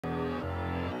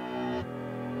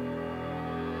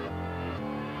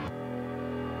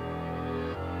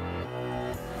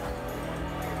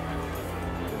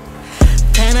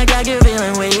like you're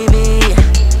feeling wavy,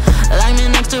 like me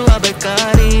next to a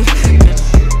Bacardi.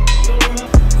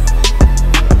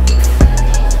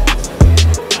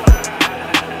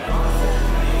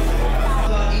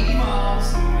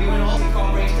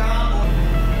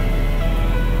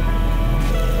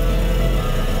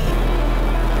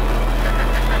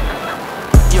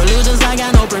 Your illusions, I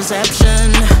got no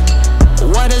perception.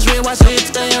 What is real, what's sweet,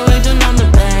 stay away to numb the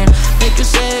pain. Make you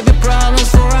save your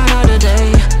problems for another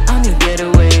day. I'm your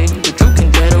getaway, but you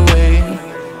can get away.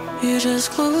 You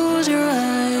just close your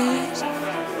eyes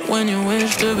when you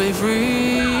wish to be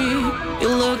free. You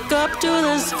look up to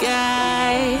the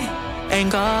sky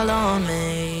and call on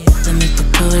me. Let me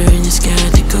put color in your sky,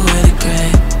 take away the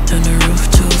gray. Turn the roof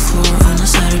to a floor on a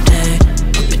Saturday.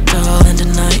 Up it tall and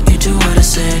tonight you do what I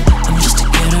say. I'm just a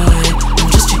getaway, I'm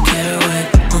just your getaway.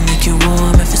 I'll make you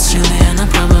warm if it's chilly, and I'll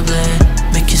probably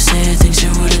make you say things you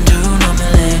wouldn't do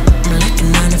normally. I'm like a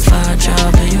 9 to 5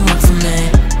 job, but you work for me.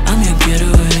 I'm your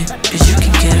getaway, cause you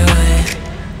can get away.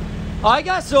 Alright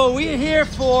guys, so we're here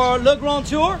for Le Grand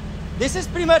Tour. This is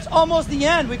pretty much almost the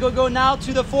end. We're gonna go now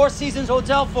to the Four Seasons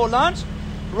Hotel for lunch.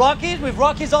 Rockies, with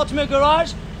Rockies Ultimate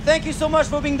Garage. Thank you so much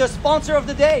for being the sponsor of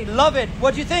the day. Love it.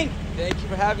 What do you think? Thank you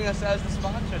for having us as the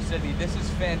sponsor, Sydney. This is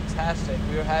fantastic.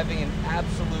 We are having an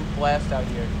absolute blast out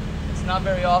here. It's not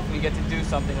very often you get to do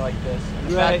something like this. And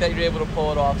the fact that you're able to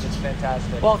pull it off is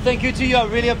fantastic. Well, thank you to you. I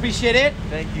really appreciate it.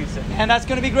 Thank you, Sydney. And that's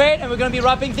going to be great. And we're going to be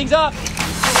wrapping things up.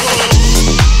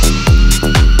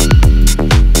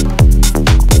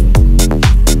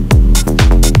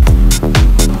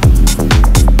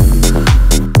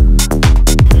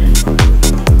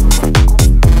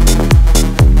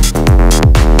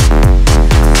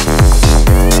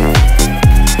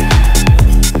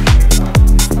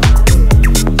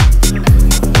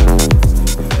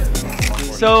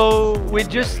 So we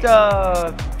just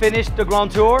finished the Grand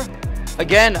Tour.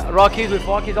 Again, Rockies with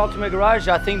Rockies Ultimate Garage.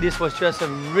 I think this was just a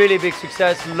really big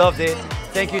success. Loved it.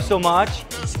 Thank you so much.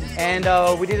 And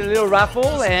we did a little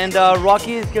raffle, and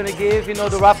Rocky is gonna give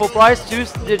the raffle prize to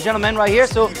the gentleman right here.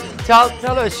 So tell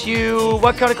us,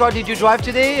 what kind of car did you drive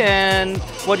today, and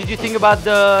what did you think about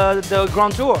the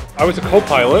Grand Tour? I was a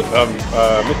co-pilot of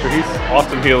Mr. Heath's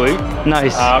Austin Healey.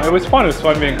 Nice. It was fun. It was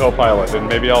fun being co-pilot, and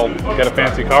maybe I'll get a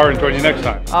fancy car and join you next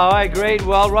time. All right, great.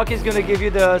 Well, Rocky's gonna give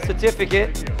you the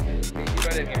certificate.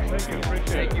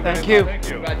 Thank you.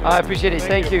 I appreciate it.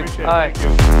 Thank you. All right.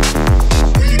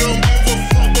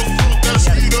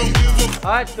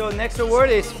 All right, so next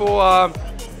award is for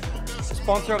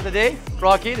sponsor of the day,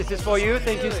 Rocky. This is for you.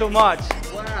 Thank you so much.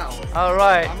 Wow. All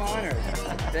right. I'm honored.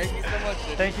 Thank you so much.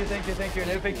 Thank you.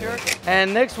 Another picture.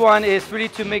 And next one is really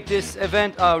to make this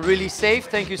event really safe.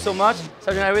 Thank you so much.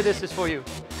 Sergeant Harry, this is for you.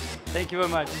 Thank you very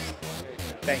much.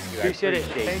 Thank you. Appreciate it.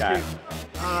 Thank you.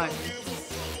 All right.